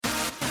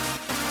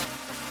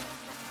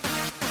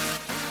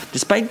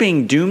Despite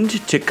being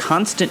doomed to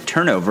constant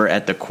turnover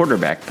at the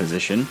quarterback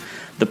position,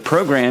 the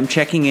program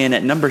checking in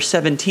at number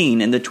 17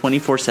 in the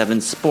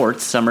 24/7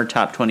 Sports Summer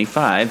Top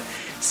 25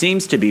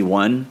 seems to be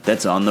one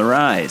that's on the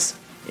rise.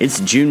 It's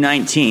June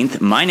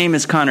 19th. My name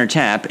is Connor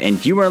Tapp,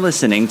 and you are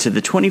listening to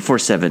the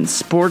 24/7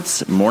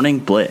 Sports Morning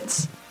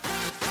Blitz.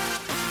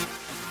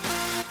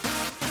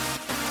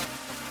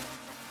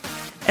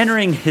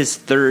 Entering his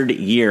third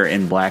year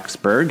in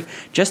Blacksburg,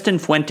 Justin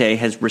Fuente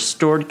has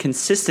restored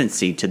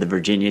consistency to the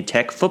Virginia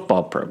Tech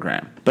football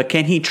program. But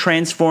can he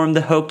transform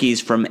the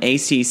Hokies from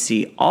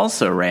ACC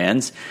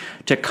also-rans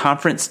to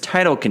conference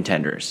title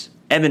contenders?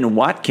 Evan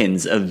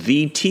Watkins of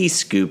VT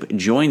Scoop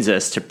joins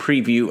us to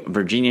preview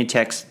Virginia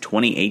Tech's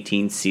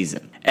 2018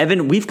 season.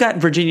 Evan, we've got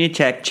Virginia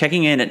Tech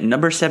checking in at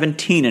number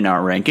 17 in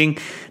our ranking.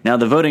 Now,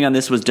 the voting on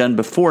this was done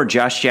before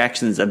Josh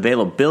Jackson's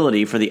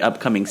availability for the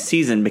upcoming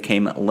season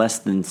became less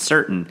than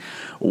certain.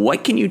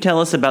 What can you tell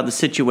us about the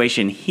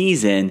situation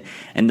he's in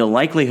and the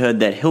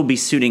likelihood that he'll be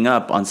suiting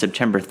up on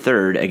September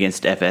 3rd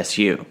against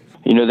FSU?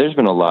 You know, there's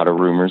been a lot of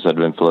rumors that have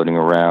been floating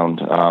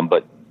around,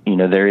 but you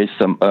know, there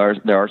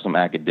are some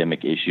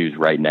academic issues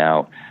right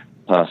now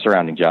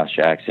surrounding Josh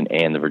Jackson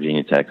and the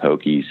Virginia Tech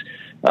Hokies.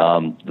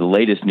 The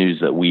latest news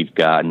that we've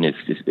gotten is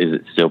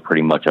it's still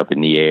pretty much up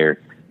in the air.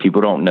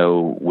 People don't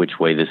know which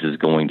way this is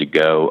going to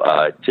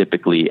go.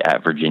 Typically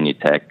at Virginia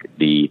Tech,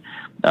 the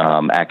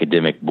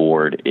academic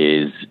board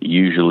is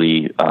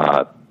usually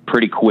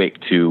pretty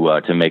quick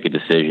to make a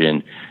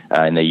decision,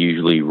 and they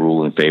usually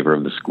rule in favor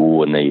of the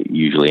school, and they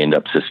usually end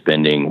up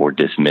suspending or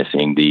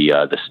dismissing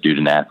the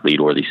student athlete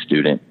or the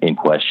student in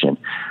question.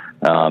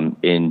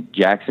 In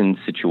Jackson's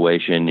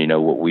situation, you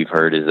know, what we've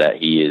heard is that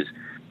he is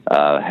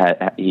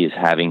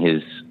having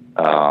his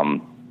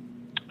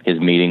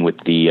meeting with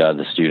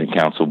the student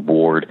council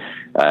board.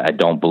 I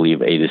don't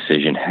believe a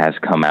decision has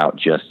come out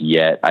just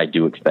yet. I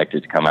do expect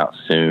it to come out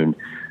soon.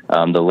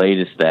 The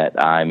latest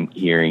that I'm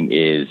hearing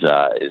is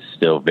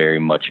still very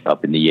much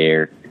up in the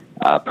air.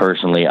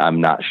 Personally, I'm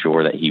not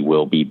sure that he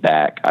will be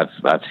back.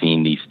 I've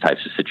seen these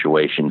types of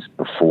situations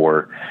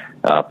before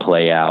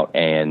play out,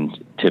 and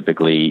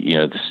typically, you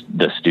know,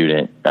 the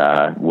student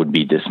would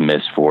be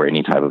dismissed for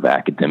any type of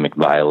academic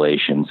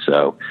violation.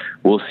 So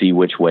we'll see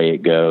which way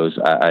it goes.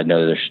 I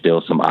know there's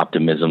still some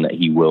optimism that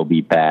he will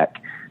be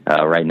back.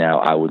 Right now,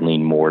 I would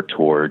lean more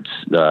towards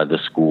the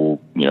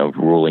school, you know,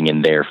 ruling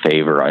in their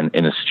favor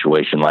in a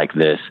situation like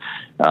this.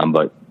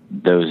 But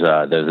those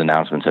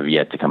announcements have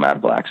yet to come out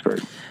of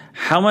Blacksburg.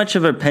 How much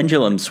of a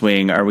pendulum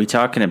swing are we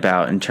talking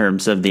about in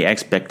terms of the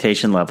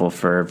expectation level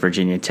for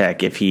Virginia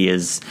Tech, if he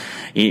is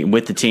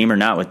with the team or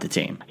not with the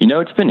team? You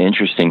know, it's been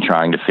interesting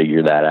trying to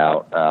figure that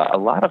out. A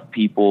lot of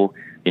people,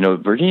 you know,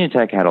 Virginia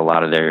Tech had a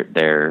lot of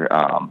their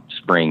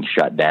spring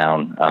shut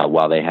down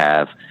while they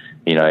have,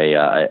 you know,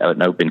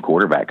 an open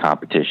quarterback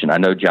competition. I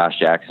know Josh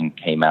Jackson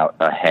came out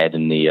ahead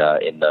in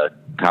the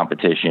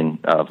competition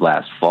of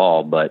last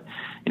fall, but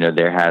you know,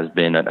 there has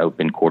been an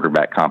open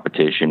quarterback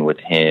competition with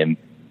him,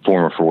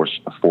 former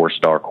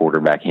four-star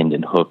quarterback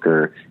Hendon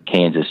Hooker,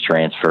 Kansas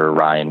transfer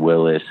Ryan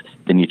Willis.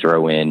 Then you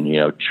throw in, you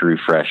know, true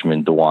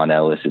freshman DeJuan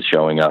Ellis is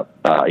showing up.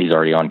 He's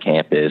already on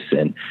campus,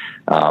 and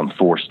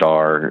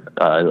four-star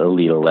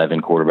Elite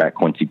 11 quarterback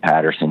Quincy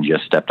Patterson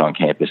just stepped on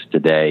campus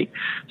today.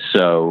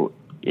 So,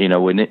 you know,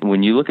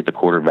 when you look at the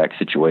quarterback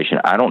situation,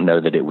 I don't know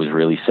that it was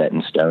really set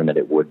in stone that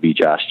it would be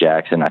Josh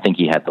Jackson. I think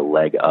he had the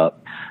leg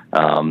up.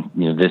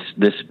 You know,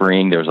 this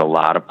spring there's a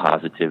lot of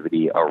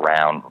positivity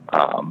around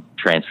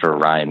transfer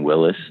Ryan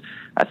Willis.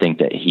 I think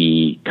that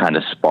he kind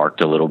of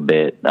sparked a little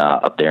bit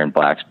up there in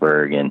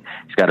Blacksburg, and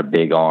he's got a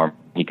big arm.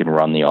 He can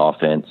run the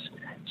offense.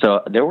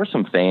 So there were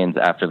some fans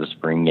after the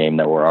spring game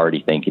that were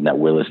already thinking that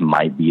Willis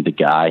might be the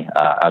guy.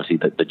 Obviously,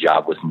 the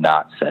job was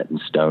not set in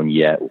stone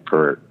yet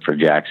for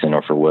Jackson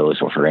or for Willis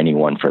or for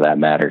anyone for that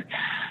matter.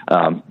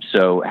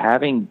 So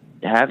having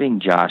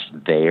Josh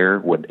there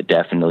would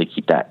definitely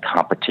keep that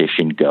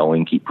competition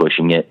going, keep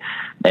pushing it.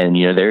 And,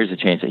 you know, there's a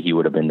chance that he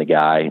would have been the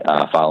guy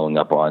following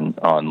up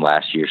on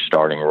last year's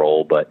starting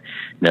role. But,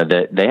 you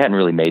know, they hadn't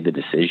really made the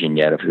decision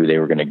yet of who they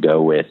were going to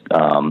go with.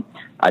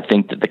 I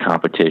think that the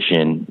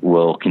competition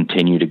will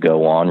continue to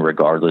go on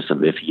regardless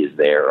of if he is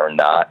there or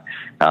not.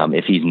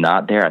 If he's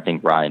not there, I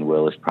think Ryan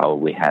Willis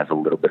probably has a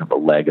little bit of a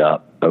leg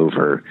up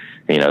over,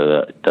 you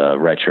know, the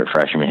redshirt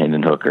freshman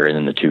Hendon Hooker and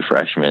then the two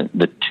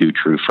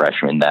true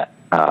freshmen that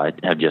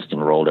have just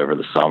enrolled over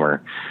the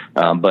summer.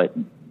 But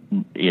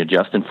you know,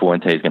 Justin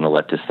Fuente is going to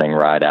let this thing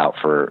ride out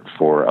for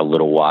a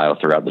little while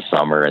throughout the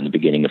summer and the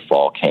beginning of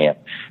fall camp,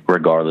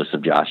 regardless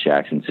of Josh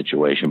Jackson's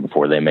situation,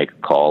 before they make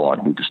a call on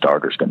who the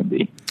starter is going to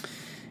be.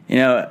 You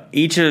know,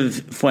 each of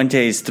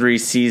Fuente's 3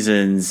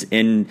 seasons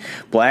in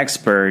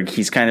Blacksburg,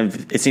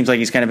 it seems like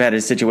he's kind of had a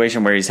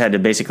situation where he's had to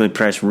basically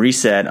press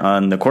reset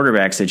on the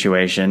quarterback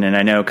situation. And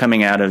I know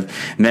coming out of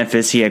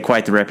Memphis, he had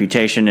quite the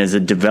reputation as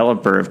a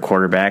developer of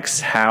quarterbacks.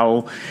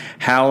 How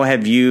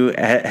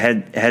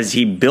has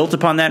he built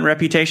upon that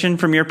reputation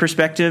from your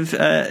perspective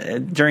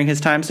during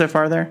his time so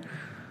far there?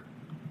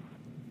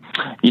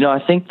 You know, I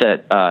think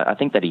that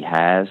he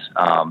has.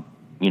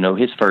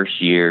 his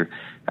first year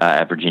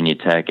at Virginia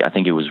Tech, I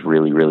think it was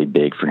really, really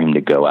big for him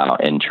to go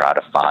out and try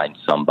to find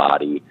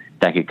somebody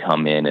that could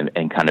come in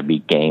and kind of be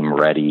game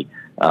ready.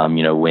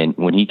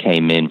 When he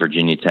came in,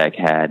 Virginia Tech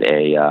had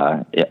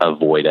a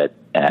void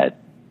at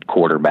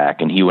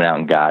quarterback, and he went out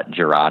and got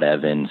Gerard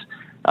Evans,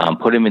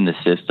 put him in the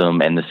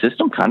system, and the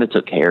system kind of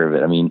took care of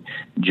it. I mean,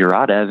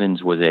 Gerard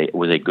Evans was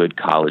a good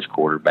college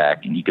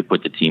quarterback, and he could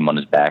put the team on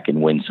his back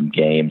and win some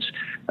games.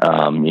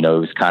 It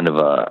was kind of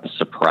a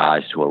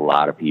surprise to a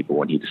lot of people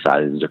when he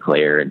decided to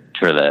declare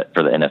for the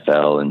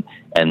NFL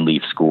and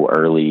leave school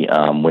early,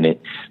 when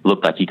it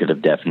looked like he could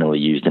have definitely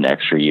used an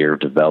extra year of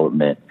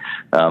development.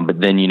 But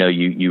then,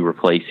 you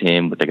replace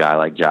him with a guy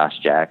like Josh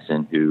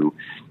Jackson, who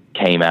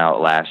came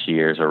out last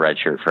year as a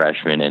redshirt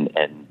freshman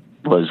and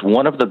was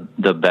one of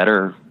the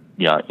better,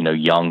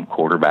 young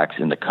quarterbacks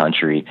in the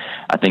country.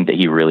 I think that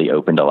he really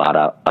opened a lot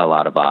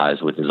of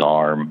eyes with his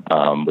arm,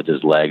 with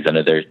his legs. I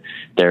know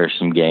there are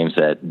some games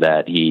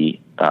that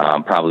he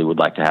probably would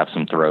like to have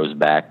some throws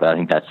back, but I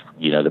think that's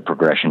the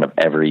progression of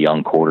every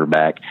young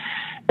quarterback.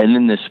 And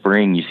then this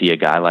spring, you see a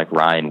guy like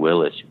Ryan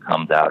Willis, who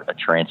comes out, a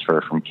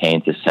transfer from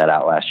Kansas, set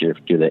out last year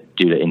due to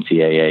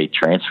NCAA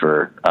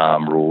transfer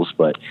rules.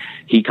 But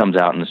he comes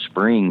out in the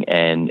spring,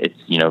 and it's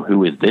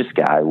who is this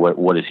guy?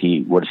 What is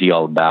he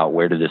all about?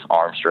 Where did this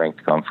arm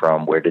strength come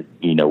from? Where did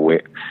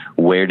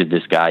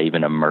this guy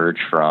even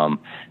emerge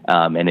from?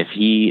 And if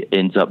he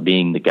ends up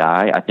being the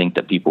guy, I think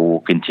that people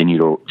will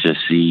continue to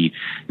see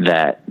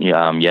that.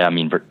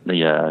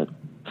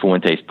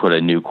 Fuentes put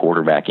a new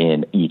quarterback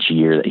in each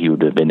year that he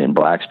would have been in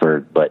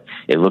Blacksburg, but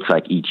it looks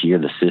like each year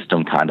the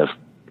system kind of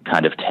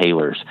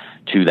tailors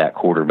to that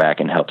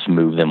quarterback and helps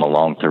move them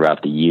along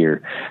throughout the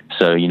year.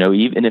 So,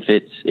 even if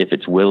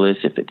it's Willis,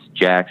 if it's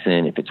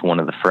Jackson, if it's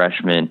one of the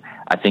freshmen,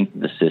 I think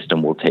the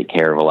system will take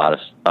care of a lot of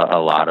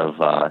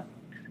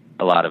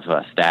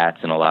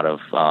stats and a lot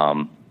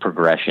of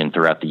progression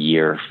throughout the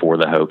year for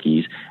the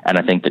Hokies. And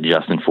I think that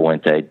Justin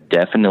Fuente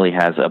definitely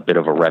has a bit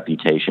of a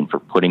reputation for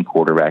putting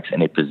quarterbacks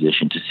in a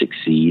position to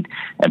succeed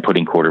and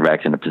putting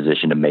quarterbacks in a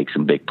position to make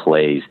some big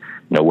plays.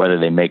 Whether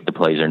they make the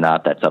plays or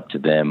not, that's up to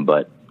them.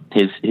 But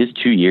his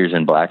 2 years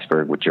in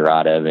Blacksburg with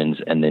Gerard Evans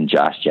and then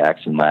Josh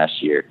Jackson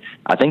last year,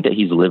 I think that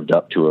he's lived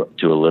up to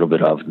a little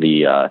bit of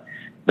the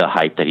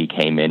hype that he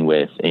came in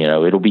with.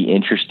 It'll be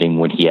interesting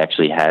when he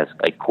actually has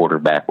a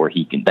quarterback where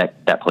he can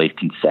that plays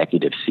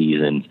consecutive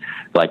seasons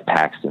like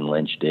Paxton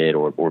Lynch did,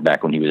 or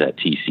back when he was at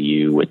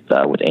TCU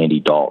with Andy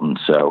Dalton.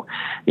 So,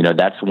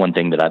 that's one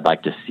thing that I'd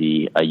like to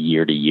see, a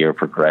year-to-year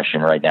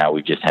progression. Right now,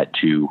 we've just had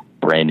two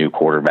brand new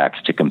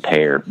quarterbacks to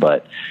compare,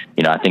 but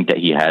I think that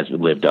he has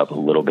lived up a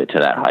little bit to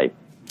that hype.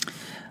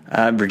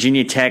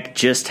 Virginia Tech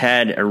just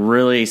had a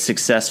really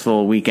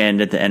successful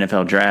weekend at the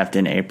NFL draft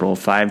in April.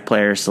 5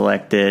 players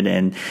selected,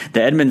 and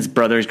the Edmonds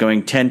brothers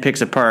going 10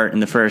 picks apart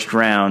in the first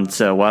round.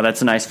 So while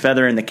that's a nice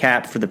feather in the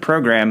cap for the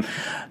program,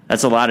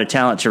 that's a lot of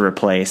talent to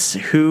replace.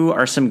 Who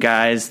are some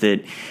guys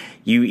that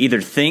you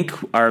either think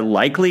are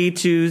likely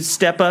to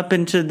step up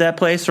into that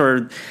place,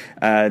 or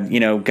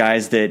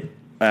guys that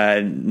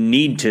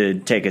need to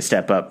take a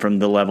step up from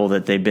the level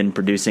that they've been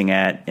producing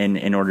at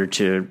in order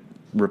to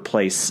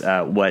replace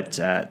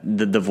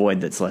the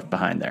void that's left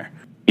behind there?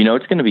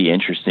 It's going to be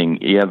interesting.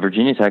 Yeah,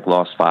 Virginia Tech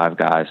lost 5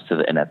 guys to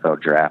the NFL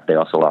draft. They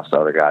also lost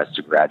other guys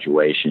to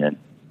graduation.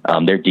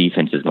 Their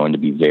defense is going to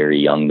be very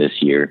young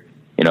this year.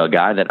 A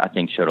guy that I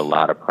think showed a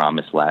lot of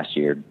promise last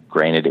year,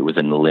 granted it was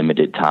in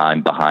limited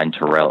time behind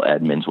Terrell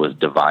Edmonds, was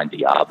Divine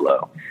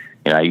Diablo.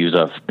 He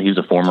was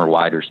a former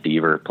wide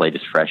receiver, played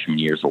his freshman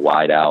year as a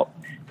wideout,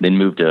 then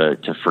moved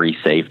to free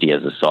safety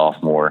as a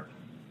sophomore.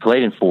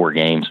 Played in 4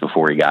 games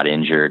before he got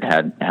injured,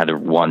 had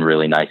one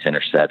really nice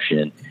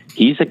interception.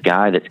 He's a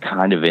guy that's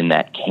kind of in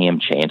that Cam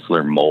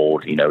Chancellor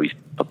mold. He's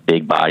a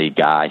big-bodied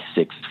guy,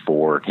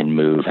 6'4", can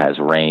move, has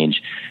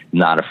range,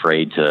 not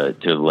afraid to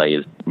lay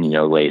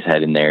his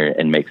head in there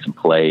and make some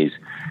plays.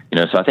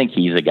 So I think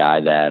he's a guy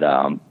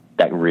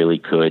that really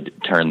could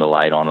turn the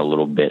light on a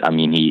little bit. I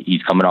mean,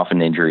 he's coming off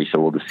an injury,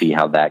 so we'll just see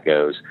how that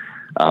goes.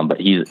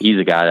 But he's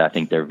a guy that I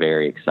think they're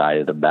very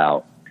excited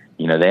about.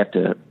 They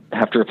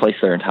have to replace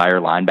their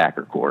entire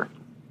linebacker core.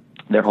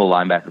 Their whole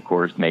linebacker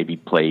core has maybe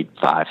played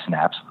 5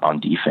 snaps on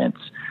defense.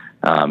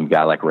 You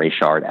got like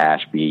Rayshard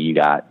Ashby. You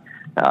got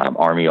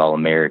Army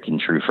All-American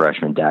true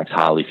freshman Dax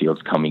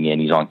Hollyfield's coming in.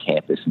 He's on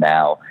campus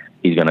now.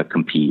 He's going to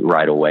compete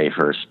right away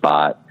for a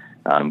spot.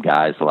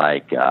 Guys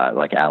like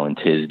Alan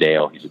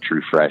Tisdale, he's a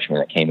true freshman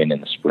that came in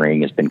the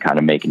spring, has been kind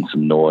of making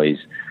some noise.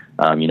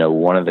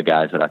 One of the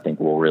guys that I think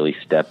will really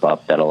step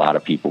up that a lot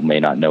of people may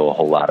not know a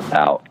whole lot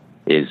about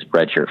is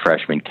redshirt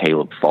freshman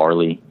Caleb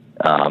Farley.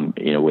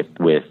 With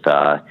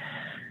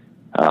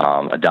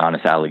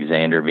Adonis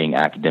Alexander being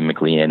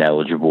academically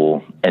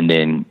ineligible, and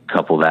then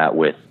couple that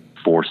with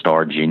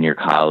 4-star junior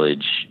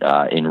college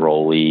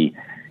enrollee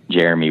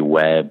Jeremy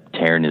Webb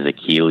tearing his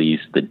Achilles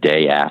the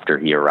day after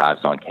he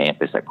arrives on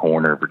campus at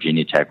corner.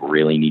 Virginia Tech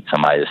really needs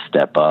somebody to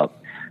step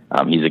up.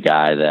 He's a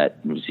guy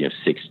that was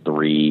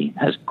 6'3",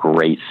 has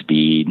great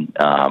speed.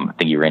 I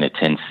think he ran a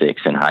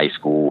 10.6 in high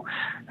school.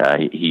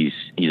 He's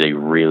a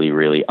really,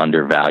 really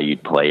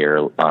undervalued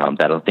player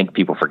that I think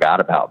people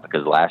forgot about,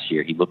 because last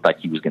year he looked like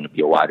he was going to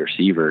be a wide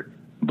receiver,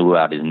 blew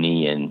out his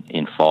knee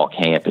in fall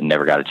camp and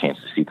never got a chance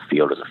to see the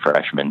field as a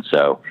freshman.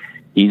 So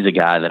he's a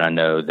guy that I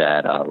know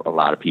that a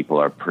lot of people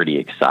are pretty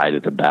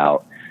excited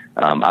about.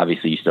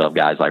 Obviously, you still have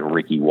guys like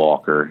Ricky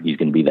Walker. He's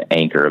going to be the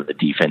anchor of the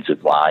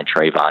defensive line.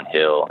 Trayvon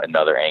Hill,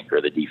 another anchor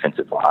of the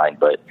defensive line.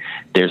 But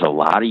there's a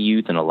lot of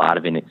youth and a lot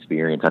of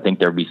inexperience. I think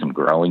there'll be some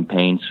growing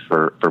pains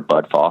for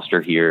Bud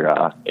Foster here,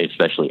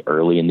 especially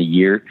early in the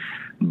year.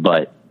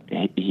 But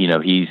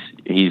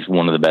he's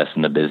one of the best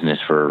in the business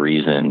for a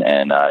reason,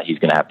 and he's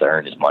going to have to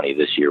earn his money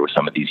this year with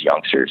some of these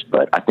youngsters.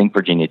 But I think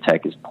Virginia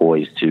Tech is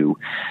poised to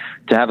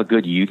have a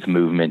good youth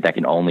movement that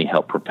can only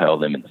help propel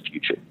them in the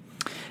future.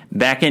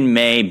 Back in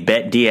May,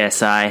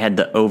 BetDSI had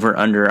the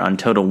over-under on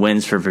total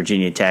wins for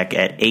Virginia Tech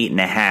at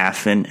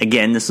 8.5. And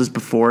again, this was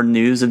before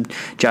news of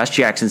Josh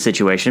Jackson's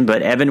situation.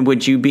 But Evan,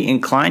 would you be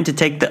inclined to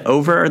take the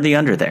over or the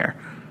under there?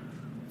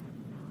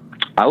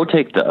 I would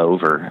take the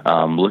over.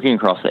 Looking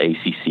across the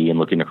ACC and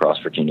looking across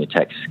Virginia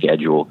Tech's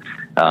schedule,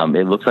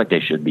 it looks like they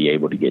should be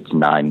able to get to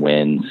 9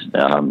 wins.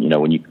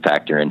 When you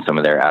factor in some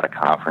of their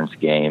out-of-conference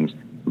games,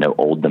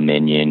 Old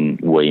Dominion,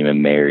 William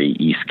 & Mary,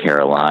 East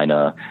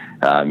Carolina,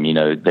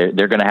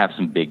 they're going to have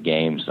some big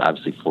games.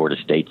 Obviously, Florida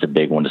State's a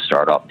big one to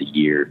start off the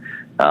year.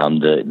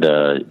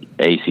 The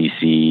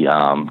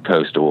ACC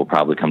Coastal will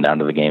probably come down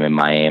to the game in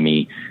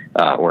Miami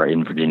or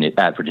in Virginia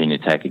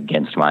Tech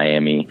against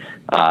Miami.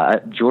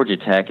 Georgia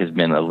Tech has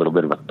been a little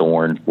bit of a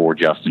thorn for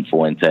Justin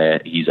Fuente.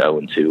 He's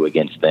 0-2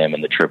 against them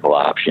in the triple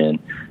option.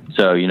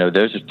 So,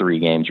 those are 3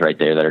 games right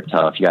there that are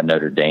tough. You got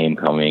Notre Dame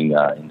coming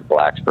into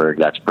Blacksburg.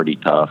 That's pretty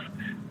tough.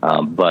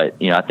 But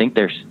I think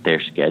their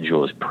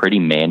schedule is pretty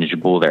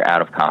manageable. Their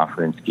out of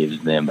conference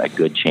gives them a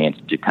good chance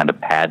to kind of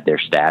pad their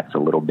stats a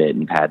little bit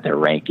and pad their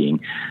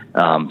ranking.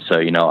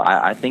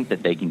 I think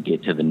that they can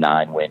get to the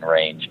 9-win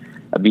range.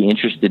 I'd be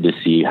interested to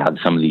see how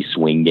some of these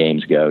swing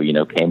games go.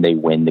 Can they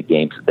win the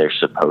games that they're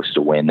supposed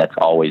to win? That's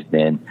always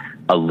been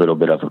a little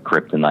bit of a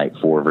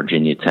kryptonite for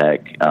Virginia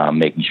Tech,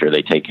 making sure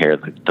they take care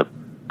of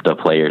the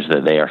players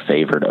that they are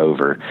favored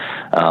over.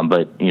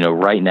 But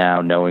right now,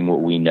 knowing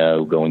what we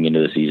know going into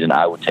the season,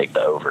 I would take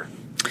the over.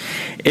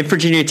 If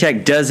Virginia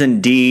Tech does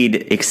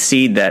indeed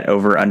exceed that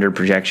over-under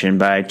projection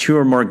by 2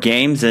 or more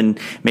games, and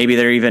maybe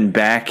they're even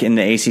back in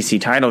the ACC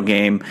title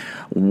game,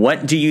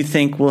 what do you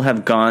think will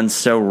have gone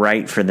so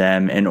right for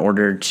them in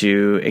order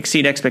to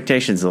exceed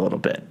expectations a little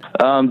bit?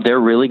 They're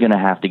really going to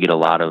have to get a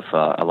lot of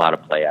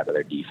play out of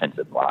their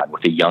defensive line.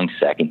 With a young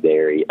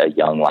secondary, a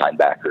young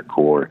linebacker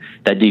core,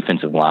 that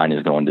defensive line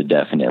is going to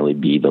definitely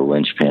be the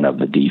linchpin of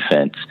the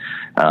defense.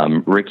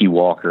 Ricky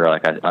Walker,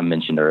 like I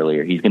mentioned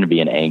earlier, he's going to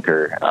be an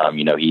anchor.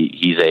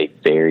 He's a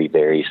very,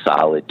 very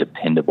solid,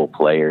 dependable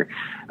player,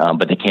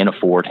 but they can't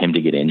afford him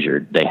to get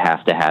injured. They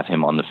have to have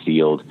him on the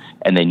field,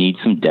 and they need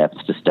some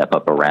depth to step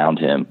up around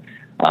him.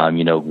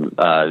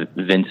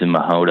 Vincent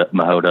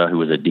Mahota, who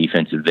was a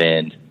defensive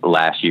end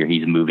last year,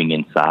 he's moving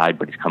inside,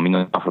 but he's coming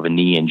off of a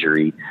knee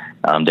injury.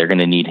 They're going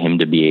to need him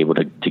to be able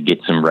to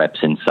get some reps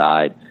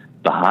inside.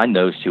 Behind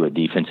those two at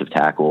defensive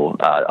tackle,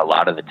 a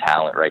lot of the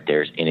talent right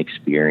there is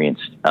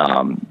inexperienced,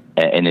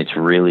 and it's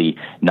really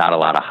not a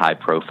lot of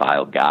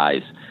high-profile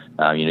guys.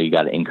 You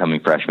got an incoming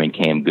freshman,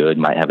 Cam Good,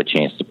 might have a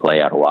chance to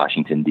play out of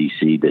Washington,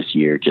 D.C. this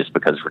year just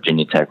because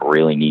Virginia Tech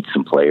really needs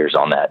some players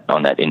on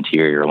that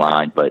interior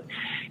line. But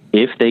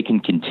if they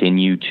can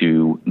continue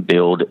to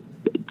build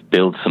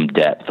some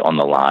depth on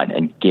the line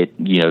and get,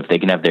 if they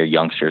can have their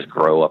youngsters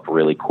grow up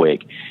really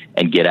quick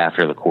and get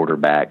after the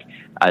quarterback,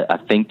 I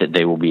think that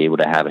they will be able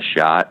to have a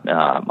shot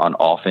on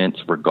offense,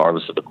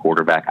 regardless of the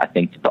quarterback. I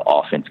think that the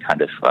offense kind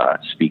of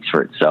speaks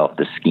for itself.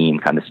 The scheme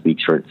kind of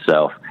speaks for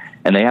itself.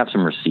 And they have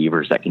some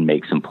receivers that can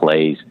make some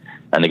plays,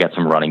 and they got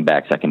some running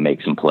backs that can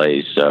make some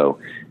plays. So,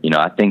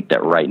 I think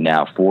that right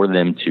now for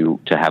them to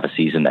have a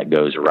season that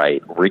goes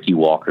right, Ricky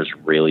Walker's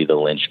really the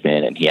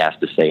linchpin, and he has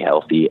to stay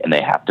healthy, and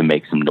they have to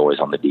make some noise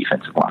on the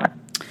defensive line.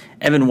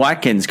 Evan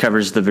Watkins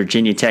covers the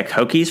Virginia Tech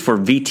Hokies for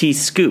VT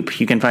Scoop.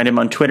 You can find him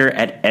on Twitter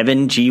at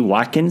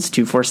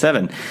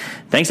EvanGWatkins247.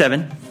 Thanks,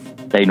 Evan.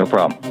 Hey, no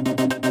problem.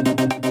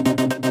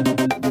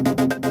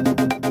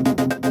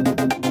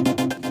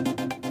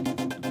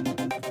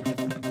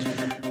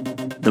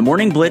 The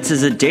Morning Blitz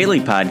is a daily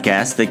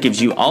podcast that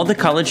gives you all the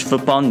college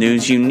football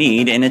news you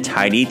need in a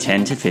tidy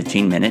 10 to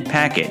 15-minute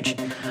package.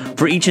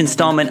 For each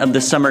installment of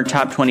the Summer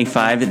Top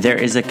 25, there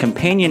is a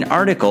companion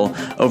article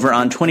over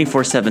on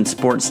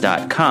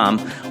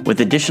 247sports.com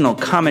with additional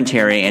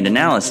commentary and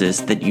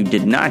analysis that you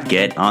did not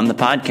get on the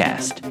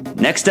podcast.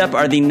 Next up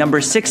are the number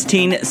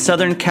 16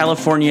 Southern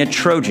California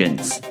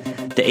Trojans.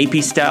 The AP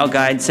Style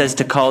Guide says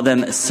to call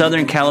them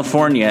Southern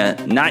California,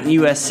 not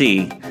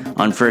USC,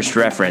 on first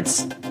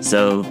reference,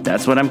 so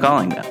that's what I'm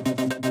calling them.